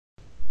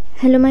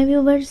Hello my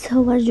viewers,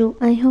 how are you?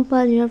 I hope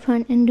all you are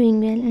fine and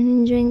doing well and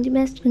enjoying the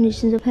best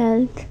conditions of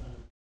health.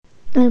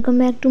 Welcome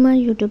back to my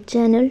YouTube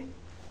channel,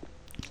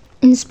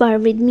 Inspire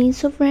with me.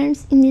 So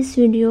friends, in this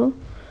video,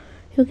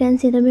 you can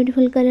see the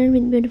beautiful color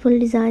with beautiful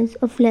designs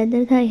of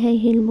leather thigh-high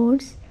heel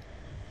boards.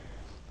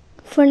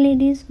 For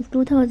ladies of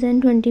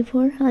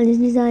 2024, all these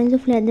designs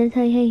of leather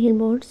thigh-high heel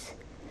boards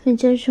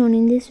which are shown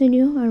in this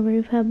video are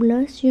very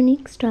fabulous,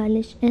 unique,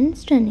 stylish and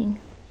stunning.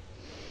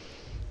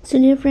 So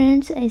dear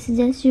friends, I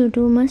suggest you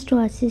to must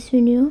watch this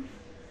video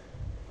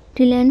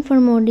till end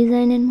for more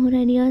design and more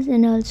ideas,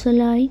 and also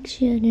like,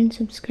 share and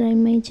subscribe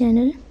my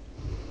channel.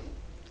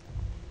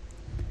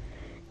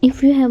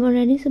 If you have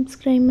already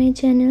subscribed my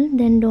channel,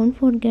 then don't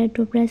forget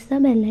to press the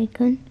bell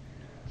icon.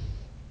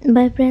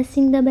 By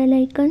pressing the bell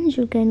icon,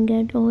 you can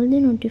get all the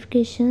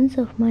notifications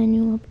of my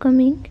new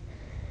upcoming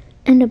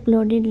and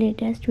uploaded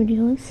latest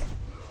videos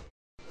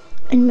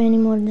and many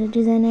more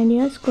design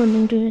ideas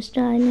according to your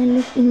style and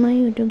look in my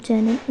YouTube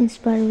channel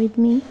Inspire with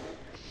me.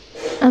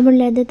 Our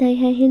leather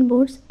thigh-high heel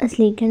boards, a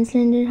sleek and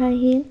slender high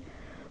heel,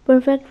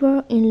 perfect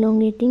for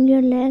elongating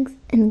your legs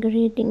and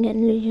creating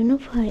an illusion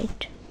of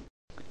height.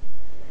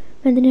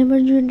 Whenever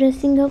you're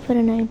dressing up for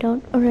a night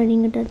out or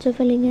adding a touch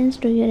of elegance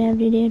to your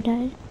everyday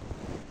attire,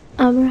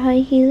 our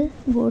high heel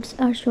boards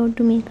are sure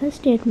to make a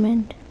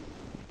statement.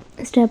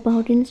 Step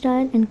out in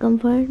style and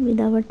comfort with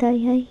our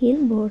thigh-high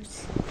heel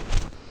boards.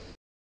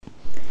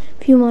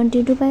 If you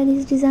wanted to buy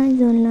these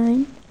designs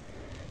online,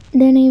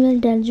 then I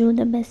will tell you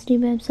the best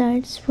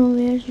websites from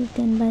where you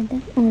can buy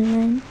them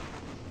online: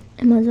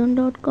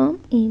 Amazon.com,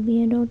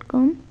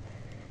 eBay.com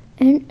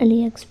and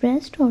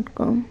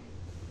AliExpress.com.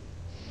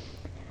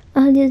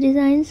 All these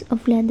designs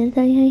of leather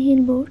thigh-high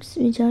heel boards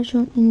which are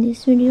shown in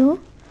this video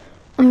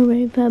are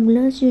very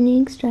fabulous,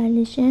 unique,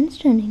 stylish and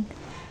stunning.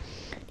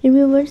 Dear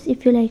viewers,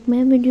 if you like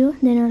my video,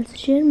 then also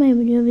share my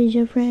video with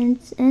your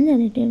friends and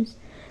relatives.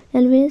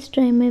 Always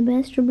try my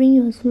best to bring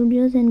useful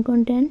videos and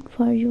content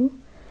for you.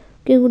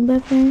 Okay, goodbye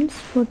friends,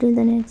 for till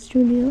the next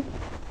video.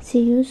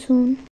 See you soon.